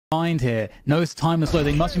Find here. Knows time is slow.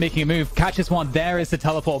 They must be making a move. Catches one. There is the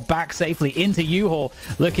teleport back safely into U-Haul.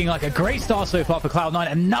 Looking like a great start so far for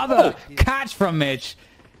Cloud9. Another catch from Mitch.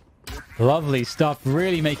 Lovely stuff.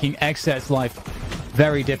 Really making XSET's life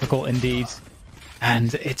very difficult indeed.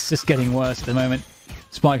 And it's just getting worse at the moment.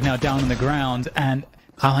 Spike now down on the ground. And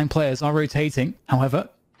Cloud9 players are rotating. However,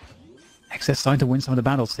 XSET starting to win some of the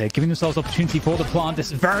battles here, giving themselves opportunity for the plant.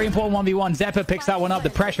 This is very important 1v1. Xeppaa picks that one up. The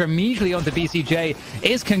pressure immediately onto BcJ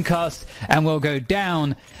is concussed and will go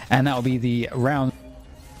down, and that will be the round.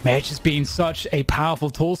 Mitch has been such a powerful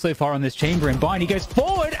tool so far on this chamber, and Bind, he goes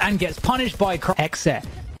forward and gets punished by XSET.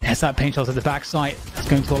 There's that paint shot at the backside. It's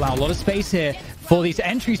going to allow a lot of space here for these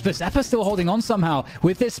entries, but Xeppaa still holding on somehow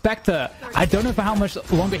with this Spectre. I don't know for how much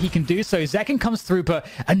longer he can do so. Zekken comes through, but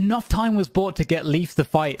enough time was bought to get Leaf the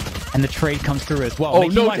fight, and the trade comes through as well.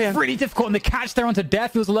 Making life really difficult, and the catch there onto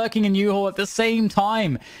dephh, who was lurking in U-Haul at the same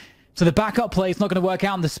time. So the backup play is not going to work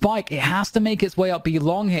out, and the spike, it has to make its way up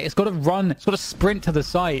belong here. It's got to run, it's got to sprint to the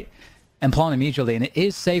site and plant immediately, and it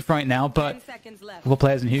is safe right now, but all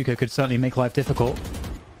players in Hugo could certainly make life difficult.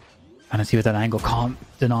 And see with that angle, can't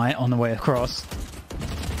deny it on the way across.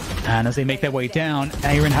 And as they make their way down,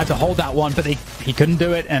 AYRIN had to hold that one, but he couldn't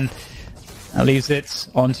do it, and that leaves it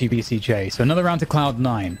onto BcJ. So another round to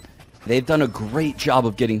Cloud9. They've done a great job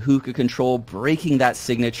of getting hookah control, breaking that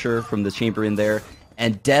signature from the chamber in there,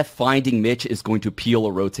 and dephh finding Mitch is going to peel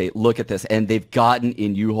or rotate. Look at this, and they've gotten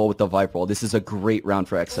in U-Haul with the Viper Wall. This is a great round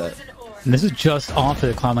for XSET. And this is just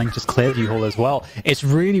after Cloud9 just cleared U-Haul as well. It's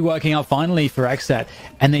really working out finally for XSET,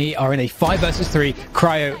 and they are in a 5 versus 3.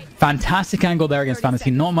 Cryo, fantastic angle there against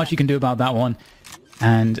Vanity. Not much you can do about that one.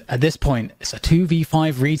 And at this point, it's a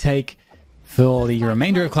 2v5 retake for the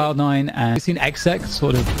remainder of Cloud9. And we've seen XSET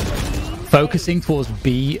sort of focusing towards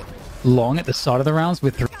B long at the start of the rounds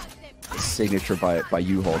with signature by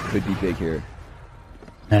U-Haul could be big here.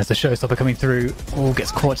 There's the showstopper coming through. Oh, gets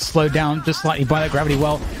caught, slowed down just slightly by that gravity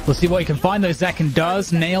well. We'll see what he can find, though. Zekken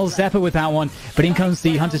does nail Xeppaa with that one, but in comes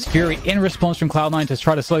the Hunter's Fury in response from Cloud9 to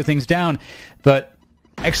try to slow things down. But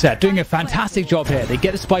XSET doing a fantastic job here. They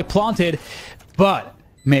get the spike planted, but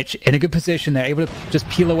Mitch in a good position. They're able to just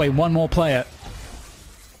peel away one more player.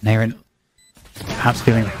 AYRIN perhaps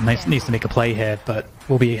feeling needs to make a play here, but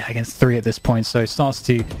will be against 3 at this point, so it starts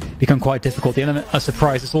to become quite difficult. The element of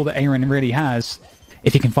surprise is all that AYRIN really has.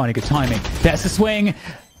 If he can find a good timing. There's the swing.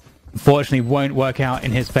 Unfortunately, won't work out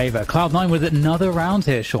in his favor. Cloud9 with another round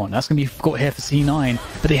here, Sean. That's going to be caught here for C9.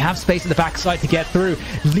 But they have space at the backside to get through.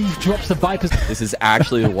 Leaf drops the Vipers. This is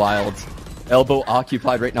actually wild. Elbow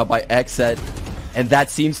occupied right now by XSET. And that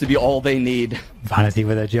seems to be all they need. Vanity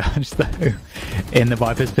with a judge, though, in the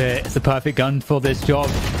Viper's pit. It's the perfect gun for this job.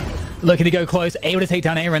 Looking to go close. Able to take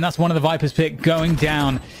down AYRIN. That's one of the Viper's pit going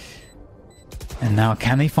down. And now,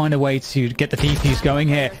 can they find a way to get the defuse going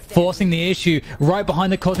here? Forcing the issue right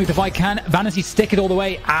behind the Cosmic Divide. Can Vanity stick it all the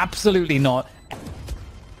way? Absolutely not.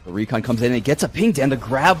 The recon comes in and gets a pinged, and the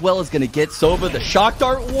grab well is going to get Sova. The shock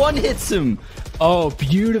dart one hits him. Oh,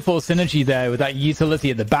 beautiful synergy there with that utility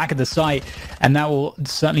at the back of the site. And that will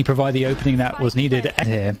certainly provide the opening that was needed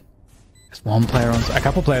here. There's one player on, a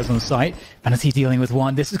couple players on the site. Vanity dealing with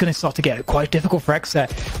one. This is going to start to get quite difficult for XSET.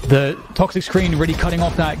 The toxic screen really cutting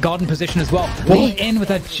off that garden position as well. Walking in with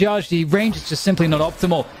that judge. The range is just simply not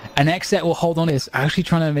optimal. And XSET will hold on. It's actually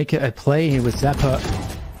trying to make it a play here with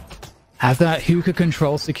Xeppaa. Have that hookah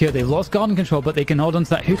control secure. They've lost garden control, but they can hold on to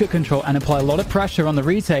that hookah control and apply a lot of pressure on the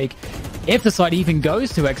retake. If the site even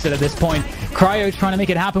goes to XSET at this point, Cryo trying to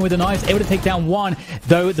make it happen with the knives, able to take down one,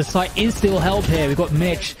 though the site is still held here. We've got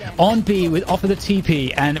Mitch on B with off of the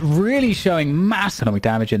TP and really showing massive economic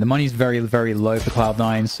damage in. The money's very, very low for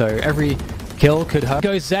Cloud9, so every kill could hurt.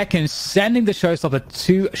 Goes Zekken, sending the showstopper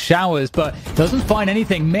to showers, but doesn't find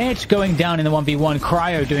anything. Mitch going down in the 1v1.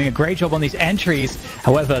 Cryo doing a great job on these entries.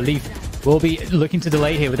 However, Leaf will be looking to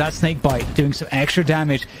delay here with that snake bite, doing some extra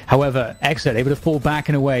damage. However, XSET able to fall back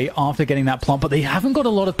in a way after getting that plant, but they haven't got a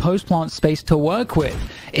lot of post-plant space to work with.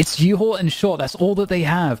 It's U-Haul and short. That's all that they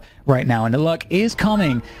have right now, and the luck is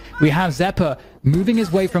coming. We have Xeppaa moving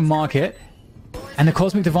his way from market, and the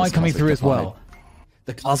Cosmic Divide coming through as well.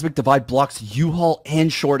 The Cosmic Divide blocks U-Haul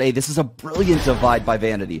and short A. This is a brilliant divide by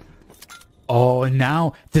Vanity. Oh, and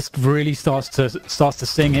now this really starts to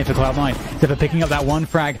sing here for Cloud9. Xeppaa picking up that one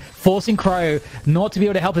frag, forcing Cryo not to be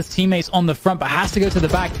able to help his teammates on the front, but has to go to the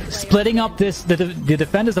back, splitting up the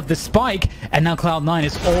defenders of the spike, and now Cloud9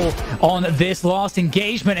 is all on this last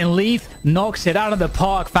engagement, and Leaf knocks it out of the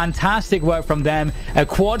park. Fantastic work from them. A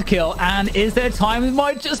quad kill, and is there time? It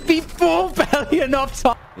might just be full belly enough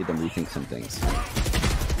time. Made them rethink some things.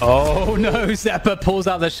 Oh no, Xeppaa pulls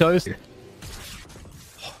out the shows.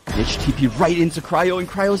 Mitch TP right into Cryo, and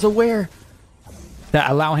Cryo's aware. That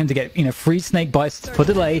allow him to get, free snake bites for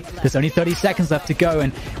delay. There's only 30 seconds left to go.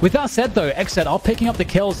 And with that said, though, XSET are picking up the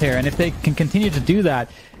kills here. And if they can continue to do that,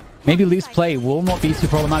 maybe Leaf's play will not be too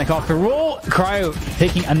problematic after all. Cryo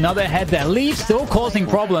taking another head there. Leaf still causing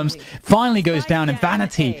problems. Finally goes down. And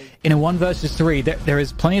Vanity in a 1 versus 3. There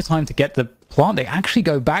is plenty of time to get the plant. They actually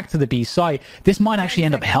go back to the B site. This might actually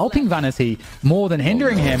end up helping Vanity more than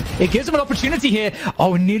hindering him. It gives him an opportunity here.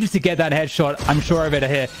 Oh, needed to get that headshot. I'm sure of it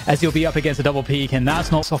here, as he'll be up against a double peak, and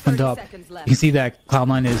that's not softened up. You can see that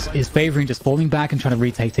Cloud9 is favoring just falling back and trying to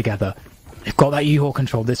retake together. They've got that U-Haul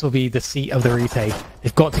control. This will be the seat of the retake.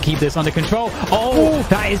 They've got to keep this under control. Oh,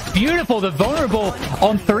 that is beautiful. The vulnerable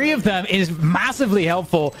on 3 of them is massively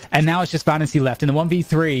helpful. And now it's just Vanity left in the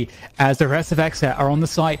 1v3 as the rest of XSET are on the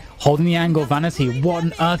site holding the angle. Vanity, what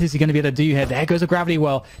on earth is he going to be able to do here? There goes a gravity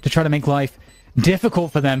well to try to make life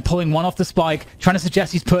difficult for them. Pulling one off the spike, trying to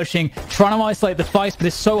suggest he's pushing, trying to isolate the Feist, but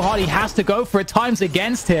it's so hard. He has to go for it. Time's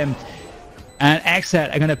against him. And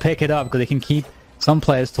XSET are going to pick it up because they can keep some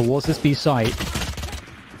players towards this B site.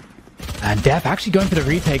 And dephh actually going for the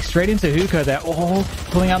retake straight into Hookah. They're all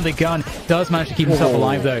pulling out the gun. Does manage to keep himself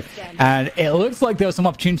alive though. And it looks like there were some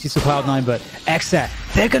opportunities for Cloud9, but XSET,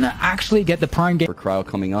 they're going to actually get the prime game. For Cryo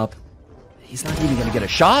coming up. He's not even going to get a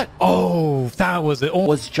shot. Oh, that was it. It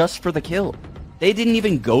was just for the kill. They didn't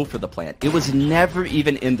even go for the plant. It was never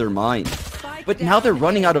even in their mind. But now they're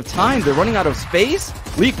running out of time. They're running out of space.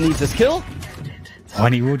 Leaf needs this kill. Oh,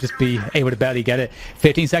 and he will just be able to barely get it.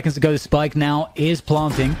 15 seconds to go. The spike now is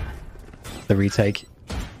planting the retake.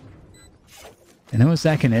 And then what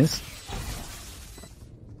zekken is.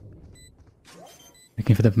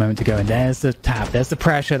 Looking for the moment to go. And there's the tap. There's the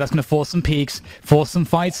pressure. That's going to force some peaks. Force some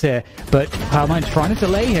fights here. But Cloud9 trying to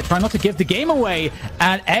delay here. Trying not to give the game away.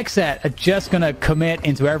 And XSET are just going to commit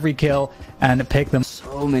into every kill and pick them.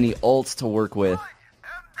 So many ults to work with.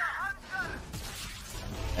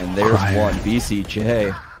 And there's one,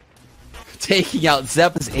 BcJ. Taking out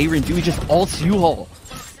Xeppaa's AYRIN. Dude, just ults U-Haul.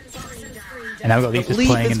 And now we've got Leaf just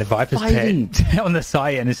playing in the Viper's pit on the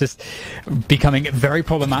site, and it's just becoming very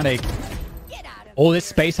problematic. All this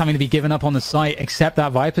space having to be given up on the site, except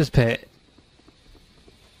that Viper's pit.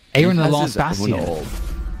 AYRIN in the last bastion.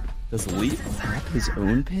 Does Leaf have his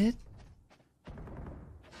own pit?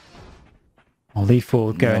 Well, Leaf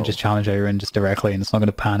will go and just challenge AYRIN just directly, and it's not going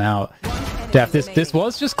to pan out. dephh, this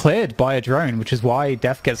was just cleared by a drone, which is why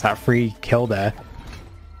dephh gets that free kill there.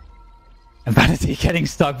 And Vanity getting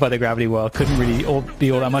stuck by the gravity well couldn't really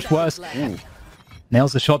be all that much worse. Ooh.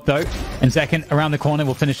 Nails the shot though, and zekken around the corner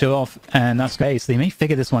will finish it off, and that's space. They may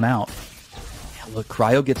figure this one out. Yeah, look,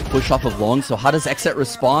 Cryo gets pushed off of long, so how does XSET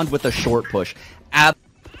respond with a short push?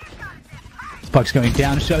 Spike's going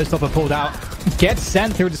down, showstopper pulled out, gets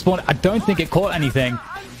sent through the spawn. I don't think it caught anything.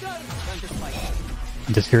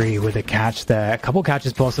 Just Fury with a catch there. A couple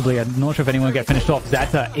catches possibly. I'm not sure if anyone will get finished off.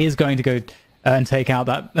 Xeta is going to go and take out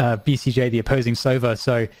that BcJ, the opposing Sova.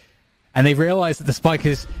 So, and they realize that the spike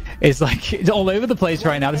is like it's all over the place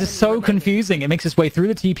right now. This is so confusing. It makes its way through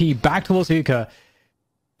the TP back towards Hookah.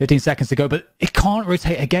 15 seconds to go, but it can't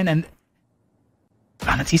rotate again. And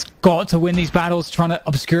Vanity's got to win these battles, trying to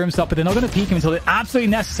obscure himself, but they're not going to peek him until it's absolutely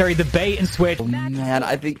necessary. The bait and switch. Oh, man,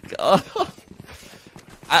 I think.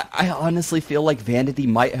 I honestly feel like Vanity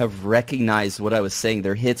might have recognized what I was saying.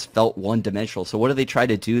 Their hits felt one-dimensional. So what do they try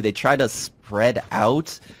to do? They try to spread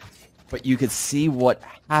out, but you could see what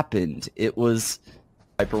happened. It was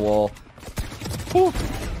hyperwall.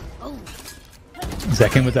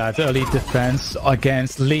 zekken with that early defense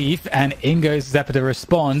against Leaf, and in goes Xeppaa to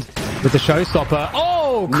respond with the showstopper.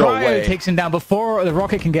 Oh, Cryo takes him down before the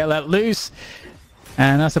rocket can get let loose.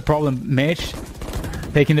 And that's a problem. Mitch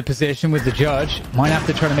taking the position with the judge. Might have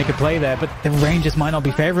to try to make a play there, but the ranges might not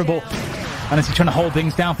be favorable. Honestly, trying to hold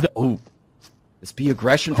things down for the... Oh, this B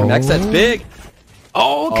aggression from XSET's big.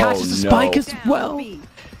 Oh, catches the spike as well. They're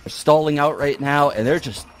stalling out right now, and they're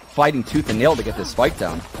just fighting tooth and nail to get this spike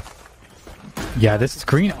down. Yeah, this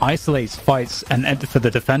screen isolates fights and for the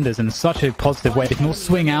defenders in such a positive way. They can all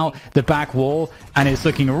swing out the back wall, and it's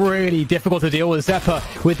looking really difficult to deal with.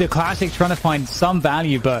 Xeppaa with the classic trying to find some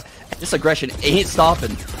value, but this aggression ain't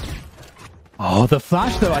stopping. Oh, the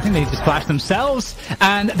flash though, I think they just flashed themselves,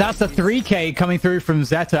 and that's the 3K coming through from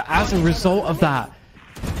Xeta as a result of that.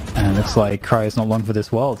 And it looks like Cryo is not long for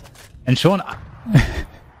this world. And Sean,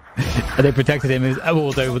 they protected him,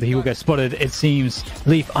 although he will get spotted, it seems.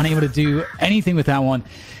 Leaf unable to do anything with that one.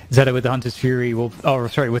 Xeta with the Hunter's Fury will... Oh,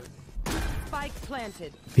 sorry, with... Spike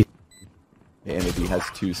planted. And he has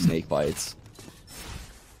 2 snake bites.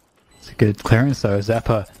 It's a good clearance though.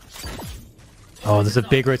 Xeppaa Oh, there's a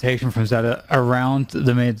big rotation from Xeta around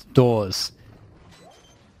the mid doors.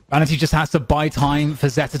 Vanity just has to buy time for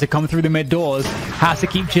Xeta to come through the mid doors. Has to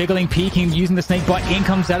keep jiggling, peeking, using the snake bite. In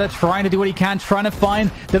comes Xeta, trying to do what he can, trying to find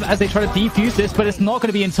them as they try to defuse this, but it's not going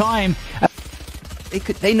to be in time.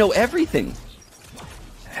 They know everything.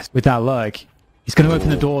 With that luck, he's going to open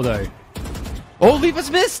the door though. Oh, Leaf has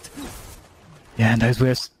missed. Yeah, and those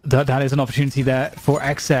whiffs, that is an opportunity there for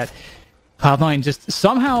XSET. Cloud9 just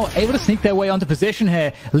somehow able to sneak their way onto position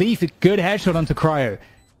here. Leaf, a good headshot onto Cryo.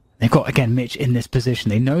 They've got, again, Mitch in this position.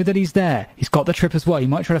 They know that he's there. He's got the trip as well. He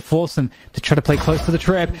might try to force them to try to play close to the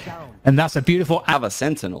trip. And that's a beautiful... Have a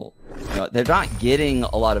sentinel. They're not getting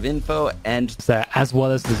a lot of info, and... there, as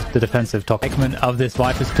well as the defensive top segment of this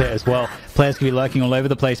Viper's Pit as well. Players can be lurking all over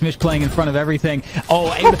the place. Mitch playing in front of everything.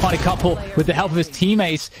 Oh, able to find a couple with the help of his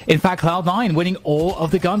teammates. In fact, Cloud9 winning all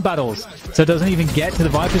of the gun battles. So it doesn't even get to the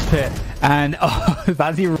Viper's Pit. And, oh,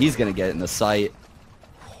 Vanity... He's going to get in the sight.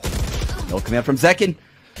 No command from Zekken.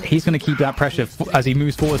 He's going to keep that pressure as he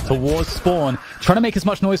moves forward towards spawn, trying to make as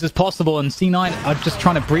much noise as possible, and C9 are just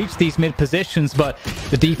trying to breach these mid positions, but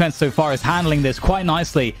the defense so far is handling this quite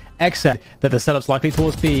nicely. Except that the setup's likely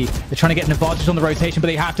towards B. They're trying to get an advantage on the rotation, but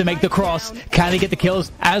they have to make the cross. Can they get the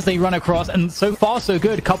kills as they run across? And so far, so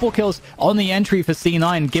good. Couple kills on the entry for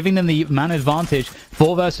C9, giving them the man advantage.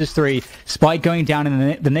 4 versus 3. Spike going down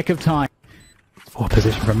in the nick of time. Forward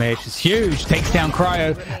position from Mitch is huge. Takes down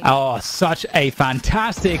Cryo. Oh, such a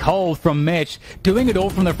fantastic hold from Mitch. Doing it all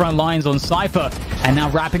from the front lines on Cypher. And now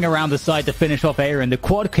wrapping around the side to finish off AYRIN. The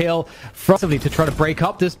quad kill to try to break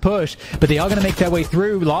up this push. But they are going to make their way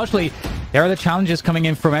through. Largely, there are the challenges coming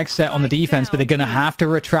in from XSET on the defense. But they're going to have to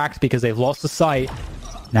retract because they've lost the sight.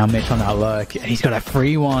 Now Mitch on that lurk. And he's got a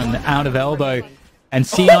free one out of elbow. And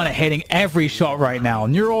C9 are hitting every shot right now.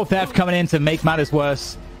 Neural theft coming in to make matters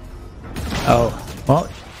worse. Oh, well,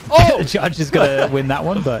 the judge is going to win that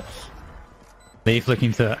one, but Leaf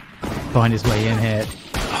looking to find his way in here.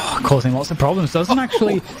 Oh, causing lots of problems. Doesn't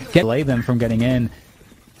actually delay them from getting in.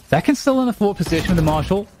 Zekken's still in a forward position with the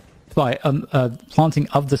Marshal by planting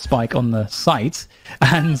of the spike on the site,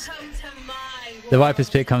 and the Viper's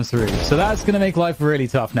Pit comes through. So that's going to make life really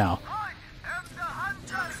tough now.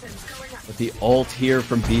 But the ult here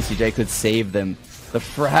from BcJ could save them. The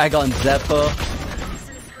frag on Xeppaa.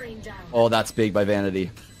 Oh, that's big by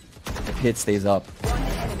Vanity. The pit stays up.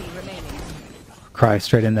 Cry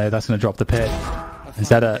straight in there. That's going to drop the pit. And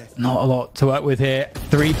Xeta, not a lot to work with here.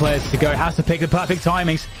 3 players to go. Has to pick the perfect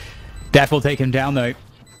timings. Def will take him down, though.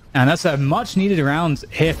 And that's a much needed round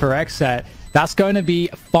here for XSET. That's going to be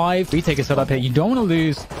 5 retakers set up here. You don't want to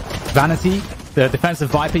lose Vanity, the defensive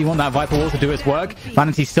Viper. You want that Viper wall to do its work.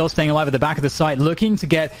 Vanity still staying alive at the back of the site, looking to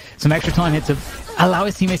get some extra time here to allow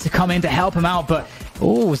his teammates to come in to help him out. But,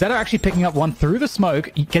 oh, Xeta actually picking up one through the smoke,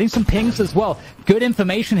 getting some pings as well. Good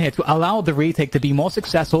information here to allow the retake to be more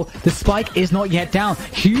successful. The spike is not yet down.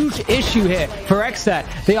 Huge issue here for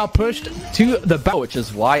XSET. They are pushed to the back. Which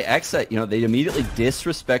is why XSET, they immediately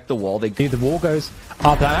disrespect the wall. The wall goes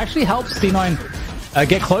up. That actually helps C9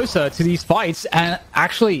 get closer to these fights, and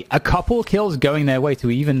actually a couple kills going their way to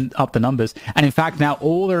even up the numbers. And in fact, now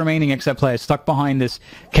all the remaining XSET players stuck behind this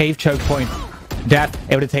cave choke point. Daph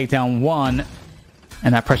able to take down one,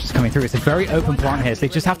 and that pressure's coming through. It's a very open plant here, so they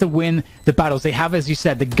just have to win the battles. They have, as you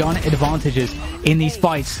said, the gun advantages in these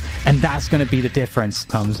fights, and that's going to be the difference.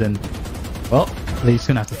 Comes in. Well, Lee's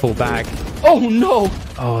going to have to fall back. Oh, no!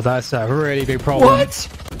 Oh, that's a really big problem. What?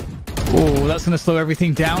 Oh, that's going to slow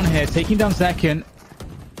everything down here. Taking down Zekken.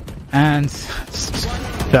 And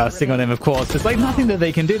dusting on him, of course. There's like nothing that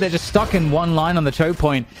they can do. They're just stuck in one line on the choke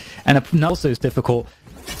point, and also is difficult.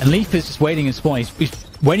 And Leaf is just waiting in spawn. He's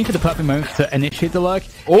waiting for the perfect moment to initiate the lurk.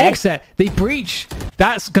 XSET, they breach.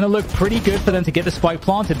 That's going to look pretty good for them to get the spike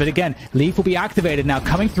planted. But again, Leaf will be activated now.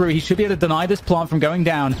 Coming through, he should be able to deny this plant from going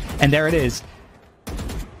down. And there it is.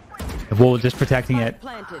 The wall just protecting it.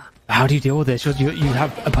 How do you deal with this? You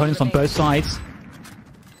have opponents on both sides.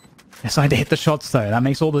 Decided to hit the shots, though. That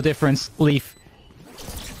makes all the difference. Leaf,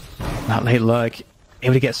 that late lurk,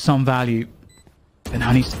 able to get some value. But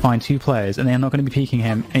now needs to find 2 players, and they're not going to be peeking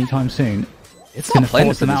him anytime soon. It's going to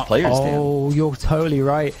force them out. Oh, you're totally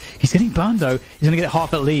right. He's getting burned, though. He's going to get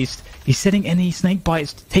half at least. He's sitting in these snake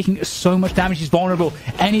bites, taking so much damage. He's vulnerable.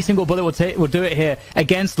 Any single bullet will do it here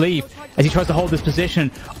against Leaf as he tries to hold this position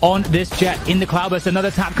on this jet in the cloudburst. Another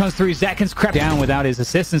tap comes through. Zekken's crept down without his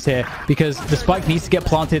assistance here because the spike needs to get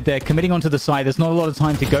planted. They're committing onto the side. There's not a lot of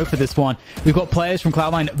time to go for this one. We've got players from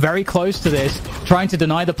Cloud9 very close to this, trying to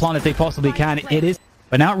deny the plant if they possibly can. It is...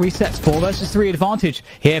 But now it resets 4 versus 3 advantage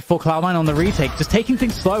here for Cloud9 on the retake. Just taking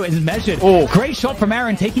things slow and measured. Oh, great shot from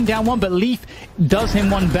AYRIN, taking down one, but Leaf does him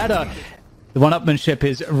one better. The one-upmanship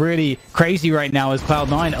is really crazy right now as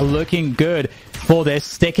Cloud9 are looking good for this,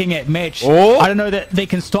 sticking at Mitch. Oh. I don't know that they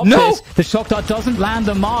can stop this. The shock dart doesn't land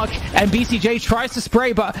the mark, and BcJ tries to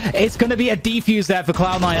spray, but it's going to be a defuse there for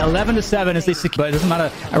Cloud9. 11-7 as they secure. But it doesn't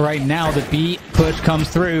matter right now. The B push comes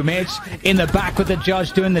through. Mitch in the back with the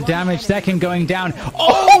judge doing the damage. Zekken going down.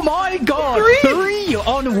 Oh my god! 3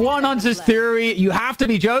 on 1 hunter's theory. You have to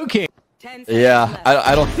be joking. Yeah,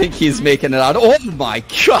 I don't think he's making it out. Oh my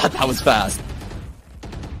god, that was fast.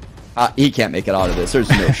 He can't make it out of this. There's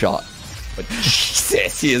no shot. But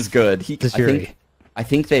Jesus, he is good. I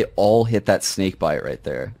think they all hit that snake bite right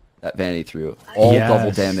there. That vanity through. All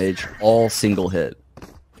double damage, all single hit.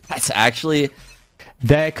 That's actually...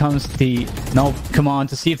 There comes the null command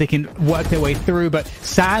to see if they can work their way through, but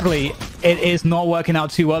sadly, it is not working out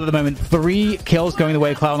too well at the moment. 3 kills going the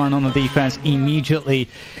way of Cloud9 on the defense immediately.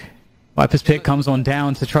 Viper's pick comes on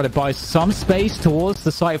down to try to buy some space towards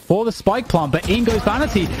the site for the spike plant, but in goes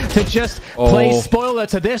Vanity to just play spoiler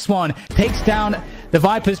to this one. Takes down the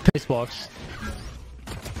Viper's pick box.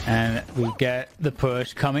 And we get the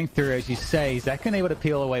push coming through, as you say. Zekken able to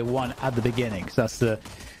peel away 1 at the beginning. So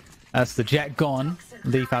that's the jet gone.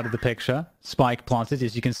 Leaf out of the picture. Spike planted,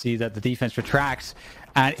 as you can see that the defense retracts.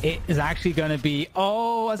 And it is actually going to be,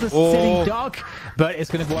 as a sitting duck. But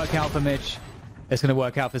it's going to work out for Mitch. It's going to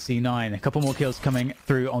work out for C9. A couple more kills coming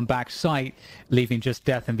through on back site, leaving just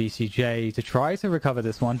dephh and BcJ to try to recover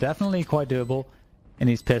this one. Definitely quite doable in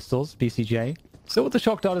these pistols, BcJ. Still with the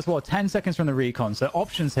shock dart as well. 10 seconds from the recon. So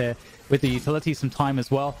options here with the utility, some time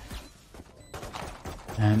as well.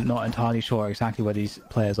 And not entirely sure exactly where these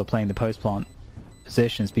players are playing the post-plant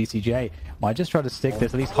positions. BcJ might just try to stick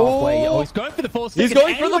this at least halfway. Oh, he's going for the full stick. He's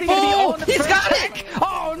going for the full! He's got it!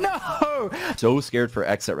 Oh, no! So scared for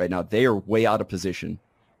XSET right now. They are way out of position.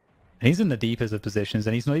 He's in the deepest of positions,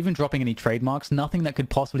 and he's not even dropping any trademarks. Nothing that could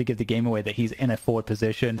possibly give the game away that he's in a forward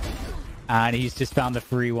position. And he's just found the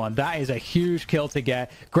free one. That is a huge kill to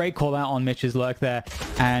get. Great call out on Mitch's lurk there.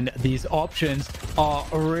 And these options are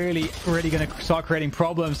really going to start creating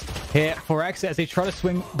problems here for XSET as they try to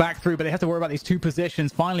swing back through, but they have to worry about these 2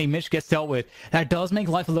 positions. Finally, Mitch gets dealt with. That does make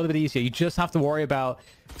life a little bit easier. You just have to worry about...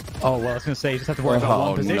 Oh, well, I was going to say, you just have to worry about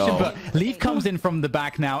 1 position. No. But Leaf comes in from the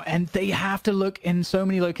back now, and they have to look in so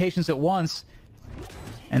many locations at once.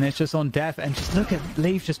 And it's just on dephh, and just look at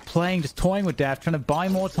Leaf just playing, just toying with dephh, trying to buy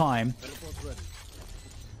more time.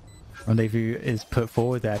 Rendezvous is put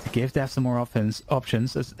forward there to give dephh some more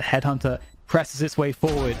options as Headhunter presses its way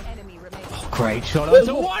forward. Oh, great shot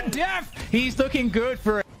onto 1 dephh! He's looking good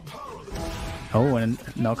for it. Oh, and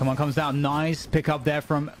no, come on, comes down. Nice pick up there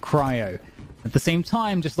from Cryo. At the same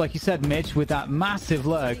time, just like you said, Mitch, with that massive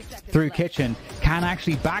lurk through kitchen, can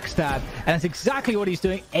actually backstab. And that's exactly what he's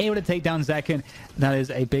doing. Able to take down Zekken. That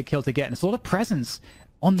is a big kill to get. And it's a lot of presence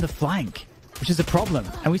on the flank, which is a problem.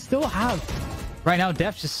 And we still have, right now,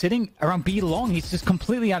 dephh just sitting around B long. He's just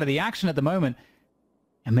completely out of the action at the moment.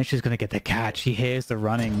 And Mitch is going to get the catch. He hears the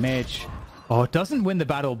running. Mitch, doesn't win the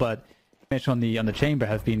battle, but Mitch on the chamber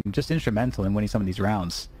have been just instrumental in winning some of these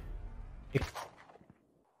rounds.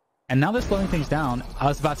 And now they're slowing things down. I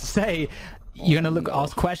was about to say, you're going to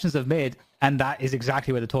ask questions of mid, and that is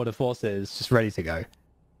exactly where the tour de force is, just ready to go.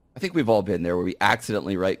 I think we've all been there where we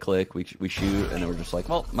accidentally right-click, we shoot, and then we're just like,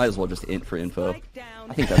 well, might as well just int for info.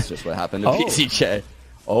 I think that's just what happened to BcJ.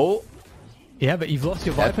 Oh. Yeah, but you've lost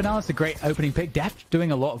your Viper now. It's a great opening pick. dephh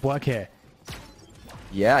doing a lot of work here.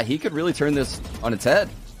 Yeah, he could really turn this on its head.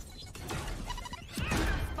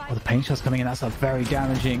 Oh, the paint shot's coming in. That's a very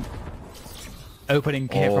damaging opening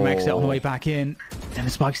here from XSET on the way back in, and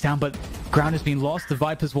the spike's down, but ground has been lost. The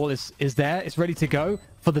Viper's wall is there. It's ready to go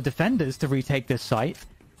for the defenders to retake this site.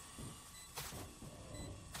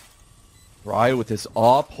 Riot with this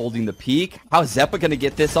op, holding the peak. How is Xeppaa going to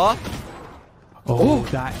get this off? Oh,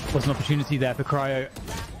 that was an opportunity there for Cryo.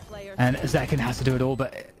 And Zekken has to do it all,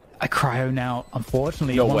 but Cryo now,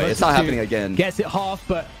 unfortunately... No way, it's not happening again. Gets it half,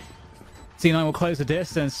 but C9 will close the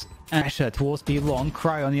distance. Asher towards B long.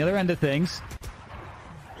 Cryo on the other end of things.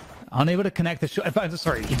 Unable to connect the shot. In fact,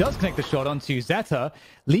 sorry, he does connect the shot onto Xeta.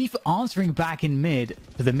 Leaf answering back in mid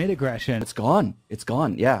to the mid aggression. It's gone. It's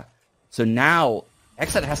gone, yeah. So now,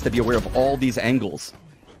 XSET has to be aware of all these angles.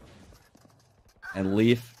 And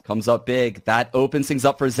Leaf comes up big. That opens things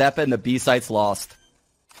up for Xeppaa, and the B site's lost.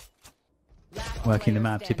 Working the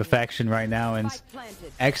map to perfection right now, and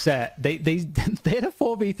XSET, they had a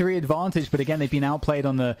 4v3 advantage, but again, they've been outplayed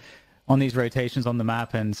on these rotations on the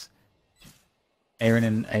map, and AYRIN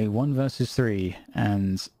in a 1 versus 3,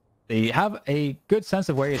 and they have a good sense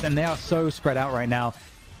of where he is, and they are so spread out right now.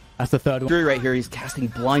 That's the third one. Right here, he's casting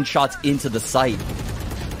blind shots into the site.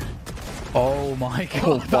 Oh my god.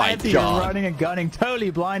 Oh my Vanity god. running and gunning,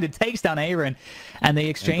 totally blinded, takes down AYRIN, and they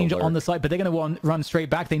exchange on the side, but they're going to run straight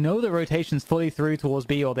back. They know the rotation's fully through towards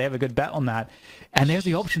B, or they have a good bet on that. And there's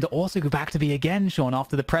the option to also go back to B again, Sean,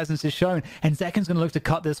 after the presence is shown. And Zekken's going to look to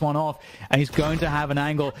cut this one off, and he's going to have an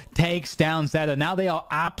angle, takes down Xeta. Now they are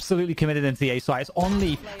absolutely committed into the A side. It's on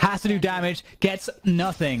Leaf, has to do damage, gets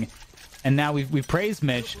nothing. And now we've praised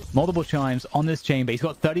Mitch multiple times on this chamber. He's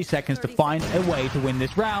got 30 seconds to find a way to win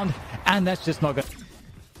this round, and that's just not good.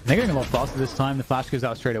 They're going a lot faster this time. The flash goes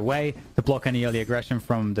out straight away to block any early aggression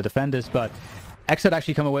from the defenders, but XSET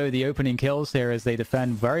actually come away with the opening kills here as they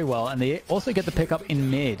defend very well, and they also get the pickup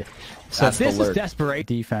in mid. So this is desperate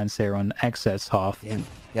defense here on XSET's half. Damn.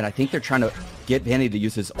 And I think they're trying to get Vanity to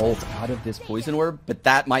use his ult out of this poison orb, but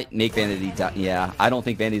that might make Vanity down. Yeah, I don't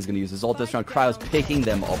think Vanity's going to use his ult this round. Cryo's picking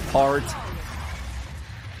them apart.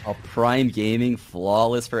 A prime gaming,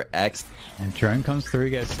 flawless for X. And drone comes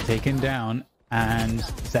through, gets taken down, and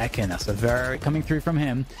Zekken, that's a very coming through from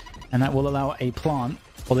him, and that will allow a plant.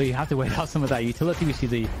 Although you have to wait out some of that utility. We see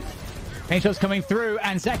the paint shots coming through,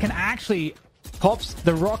 and Zekken actually pops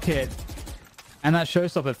the rocket, and that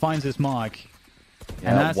showstopper finds his mark.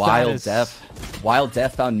 Yeah, and that's Wild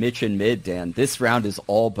Death found Mitch in mid, Dan. This round is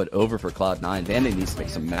all but over for Cloud9. Vanity needs to make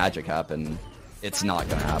some magic happen. It's not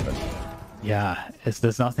going to happen. Yeah,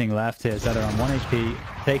 there's nothing left here. Xeta on 1 HP,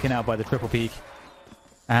 taken out by the triple peak.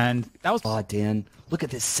 And that was... Oh, Dan, look at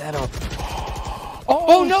this setup.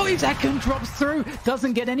 Oh no, Zekken drops through.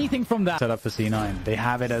 Doesn't get anything from that. Set up for C9. They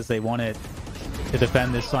have it as they want it to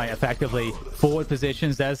defend this site effectively. Forward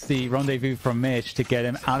positions. There's the rendezvous from Mitch to get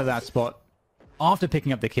him out of that spot after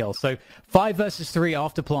picking up the kill. So 5 versus 3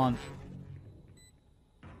 after plant.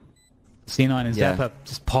 C9 and Xeppaa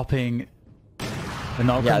just popping the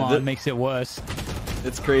null command makes it worse.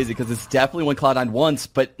 It's crazy because it's definitely what Cloud9 wants,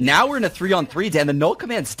 but now we're in a 3-on-3, Dan. The null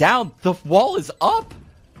command's down. The wall is up.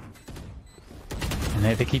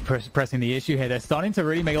 And they keep pressing the issue here. They're starting to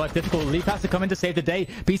really make life difficult. Leaf has to come in to save the day.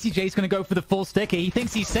 BcJ's going to go for the full sticker. He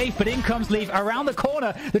thinks he's safe, but in comes Leaf around the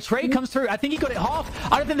corner. The trade comes through. I think he got it half.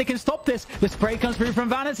 I don't think they can stop this. The spray comes through from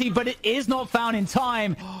Vanity, but it is not found in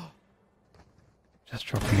time. Just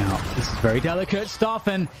dropping out. This is very delicate stuff,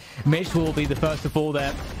 and Mitch will be the first to fall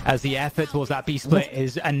there as the effort towards that B split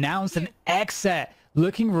is announced. An XSET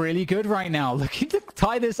looking really good right now. Looking to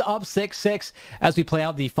tie this up 6-6 as we play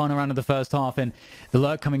out the final round of the first half. And the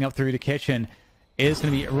lurk coming up through the kitchen is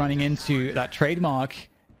going to be running into that trademark.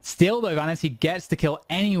 Still, though, Vanity gets the kill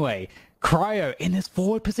anyway. Cryo in this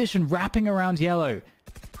forward position, wrapping around yellow.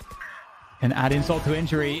 And add insult to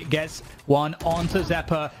injury, gets one onto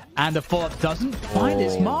Xeppaa, and the follow-up doesn't find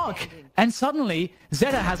its mark. And suddenly,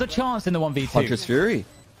 Xeta has a chance in the 1v2. Hunter's Fury.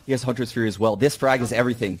 He has Hunter's Fury as well. This frag is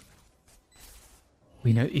everything.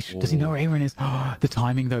 We know. Does he know where AYRIN is? The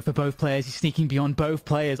timing, though, for both players. He's sneaking beyond both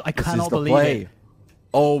players. I cannot believe it.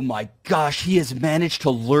 Oh my gosh, he has managed to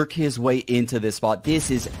lurk his way into this spot. This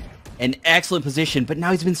is an excellent position, but now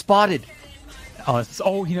he's been spotted.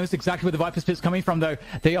 Oh, he knows exactly where the Viper Spit's coming from, though.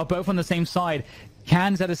 They are both on the same side.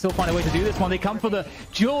 Can Xeta still find a way to do this one? They come for the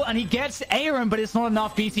duel, and he gets AYRIN, but it's not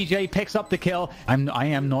enough. BcJ picks up the kill. I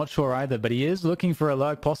am not sure either, but he is looking for a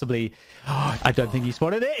lurk, possibly. I don't think he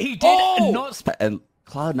spotted it. He did not spot. And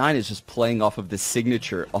Cloud9 is just playing off of the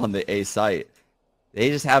signature on the A site. They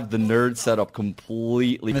just have the nerd set up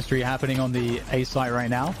completely. Mystery happening on the A site right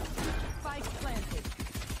now.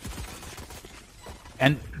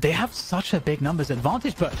 And they have such a big numbers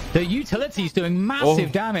advantage, but the utility's doing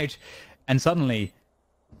massive damage. And suddenly,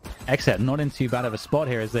 XSET not in too bad of a spot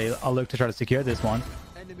here as they look to try to secure this one.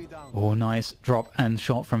 Oh, nice drop and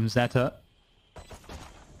shot from Xeta.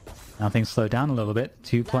 Now things slow down a little bit.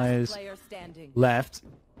 2 players left.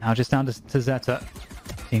 Now just down to Xeta.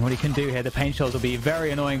 Seeing what he can do here. The paint shots will be very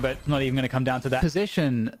annoying, but not even going to come down to that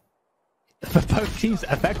position for both teams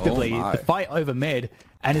effectively. The fight over mid.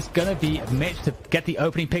 And it's going to be Mitch to get the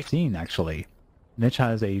opening pick. Actually, Mitch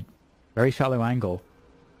has a very shallow angle.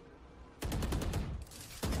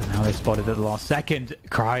 And now they spotted at the last second.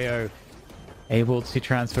 Cryo able to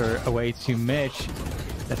transfer away to Mitch.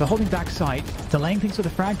 They're holding back sight, delaying things with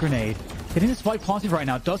a frag grenade. Getting the spike planted right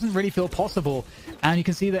now doesn't really feel possible. And you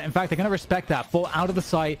can see that, in fact, they're going to respect that. Fall out of the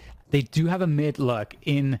sight. They do have a mid lurk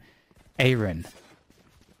in AYRIN.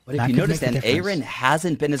 But if you notice, then AYRIN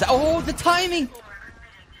hasn't been as... Oh, the timing!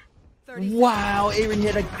 Wow, AYRIN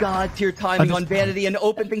hit a god-tier timing on Vanity and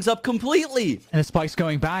opened things up completely. And the spike's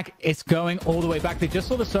going back. It's going all the way back. They just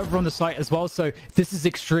saw the server on the site as well, so this is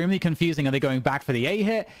extremely confusing. Are they going back for the A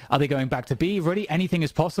hit? Are they going back to B? Really, anything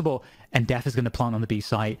is possible. And dapr is going to plant on the B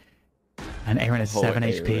site. And AYRIN has 7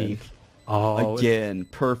 HP. Oh, again,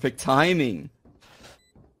 perfect timing.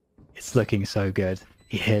 It's looking so good.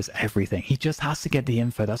 He hears everything. He just has to get the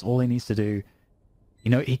info. That's all he needs to do. You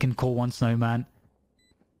know, he can call one snowman.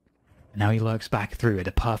 Now he lurks back through at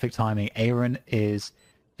a perfect timing. AYRIN is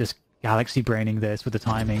just galaxy braining this with the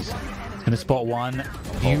timings. He's going to spot one.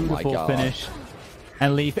 Beautiful finish.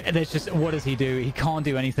 And Leaf, there's just, what does he do? He can't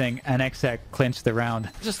do anything. And XSET clinched the round.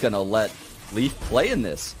 Just going to let Leaf play in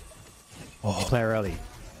this. Oh, player early.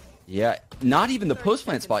 Yeah, not even the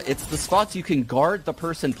post-plant spot. It's the spots you can guard the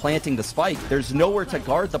person planting the spike. There's nowhere to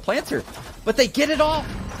guard the planter. But they get it off.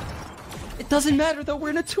 It doesn't matter, though.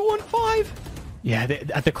 We're in a 2-on-5. Yeah,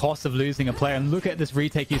 at the cost of losing a player. And look at this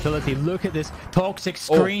retake utility. Look at this toxic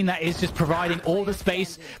screen that is just providing all the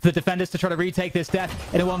space for the defenders to try to retake this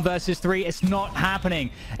death in a 1 versus 3. It's not happening.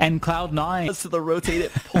 And Cloud9... So the rotate,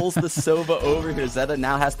 it pulls the Sova over here. Xeta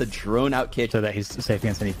now has the drone out kick. So that he's safe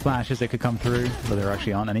against any flashes that could come through, but there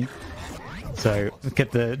actually aren't any. So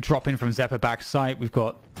get the drop in from Xeppaa back site. We've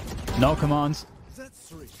got no commands.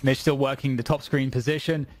 Mitch still working the top screen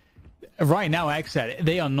position. Right now, XSET,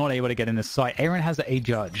 they are not able to get in this site. AYRIN has a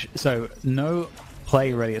judge, so no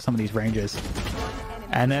play really at some of these ranges.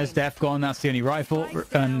 And there's dephh gone. That's the only rifle.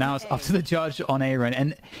 And now it's up to the judge on AYRIN.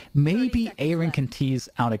 And maybe AYRIN can tease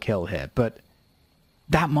out a kill here, but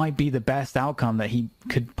that might be the best outcome that he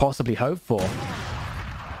could possibly hope for.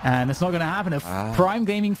 And it's not going to happen. If Prime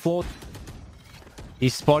Gaming 4, he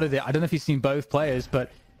spotted it. I don't know if you've seen both players,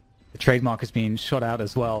 but the trademark has been shot out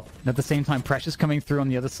as well. And at the same time, pressure's coming through on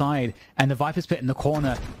the other side. And the Viper's pit in the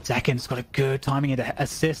corner. Zekken's got a good timing to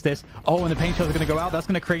assist this. Oh, and the paint shells are going to go out. That's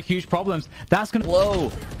going to create huge problems. That's going to... Whoa.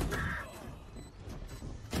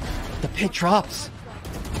 The pit drops.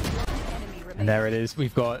 And there it is.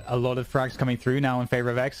 We've got a lot of frags coming through now in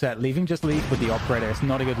favor of XSET, leaving just Leaf with the operator. It's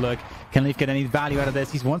not a good look. Can Leaf get any value out of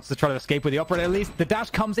this? He wants to try to escape with the operator. At least the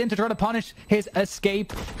dash comes in to try to punish his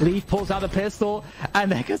escape. Leaf pulls out a pistol,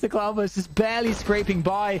 and there goes the Cloudburst, just barely scraping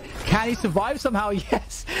by. Can he survive somehow?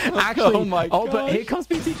 Yes. Actually, oh my gosh. But here comes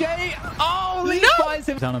BcJ. Oh, Leaf finds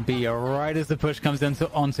him down on B right as the push comes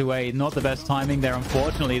onto A. Not the best timing there,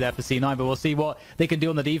 unfortunately, there for C9, but we'll see what they can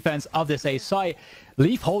do on the defense of this A site.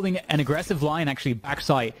 Leaf holding an aggressive line, actually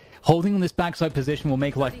backside. Holding on this backside position will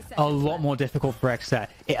make life a lot more difficult for XSET.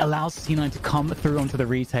 It allows C9 to come through onto the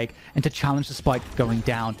retake and to challenge the spike going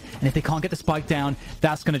down. And if they can't get the spike down,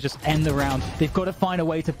 that's going to just end the round. They've got to find a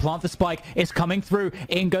way to plant the spike. It's coming through.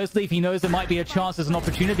 In goes Leaf. He knows there might be a chance. There's an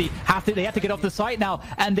opportunity. They have to get off the site now.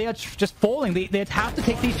 And they are just falling. They have to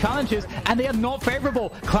take these challenges. And they are not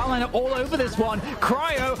favorable. Cloud9 are all over this one.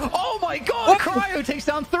 Cryo. Oh my god. Cryo takes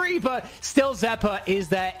down 3. But still Xeppaa is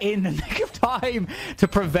there in the nick of time to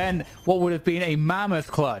prevent what would have been a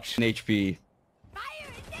mammoth clutch. An HP.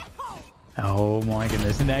 Oh my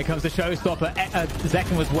goodness, and there comes the showstopper.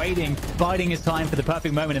 Zekken was waiting, biding his time for the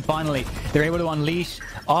perfect moment, and finally they're able to unleash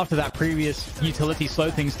after that previous utility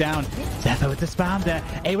slow things down. Xeppaa with the spam there,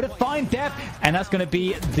 able to find dephh, and that's going to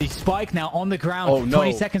be the spike now on the ground. Oh, no.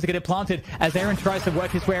 20 seconds to get it planted as AYRIN tries to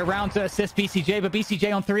work his way around to assist BcJ, but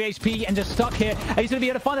BcJ on 3 HP and just stuck here, and he's going to be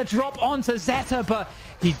able to find a drop onto Xeta, but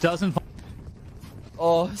he doesn't find...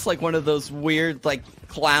 Oh, it's like one of those weird, like,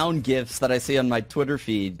 clown gifs that I see on my Twitter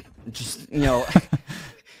feed. Just, you know,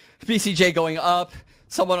 BcJ going up,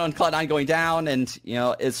 someone on Cloud9 going down, and, you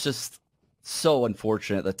know, it's just so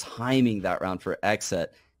unfortunate. The timing that round for XSET,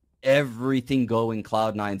 everything going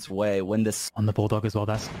Cloud9's way when this... On the Bulldog as well,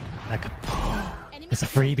 that's like... It's a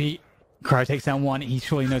freebie. Cryo takes down 1. He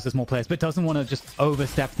surely knows there's more players, but doesn't want to just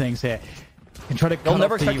overstep things here. And try to cut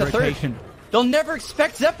off the rotation. They'll never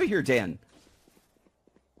expect Xeppaa here, Dan.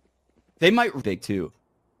 They might big too.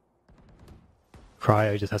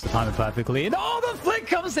 Cryo just has to time it perfectly. And oh, the flick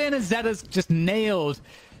comes in and Xeta's just nailed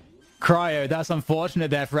Cryo. That's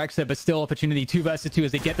unfortunate there for XSET, but still opportunity 2 versus 2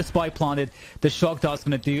 as they get the spike planted. The shock dart's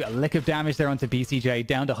going to do a lick of damage there onto BcJ,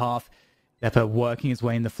 down to half. Xeppaa working his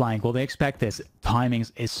way in the flank. Well, they expect this.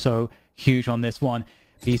 Timings is so huge on this one.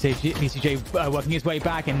 BcJ working his way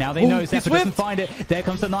back, and now they know Xeppaa doesn't find it. There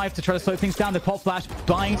comes the knife to try to slow things down. The pop flash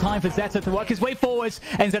buying time for Xeta to work his way forwards,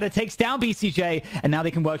 and Xeta takes down BcJ, and now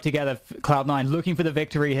they can work together. Cloud9 looking for the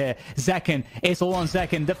victory here. Zekken, it's all on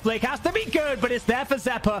Zekken. The flick has to be good, but it's there for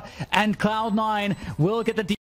Xeppaa, and Cloud9 will get the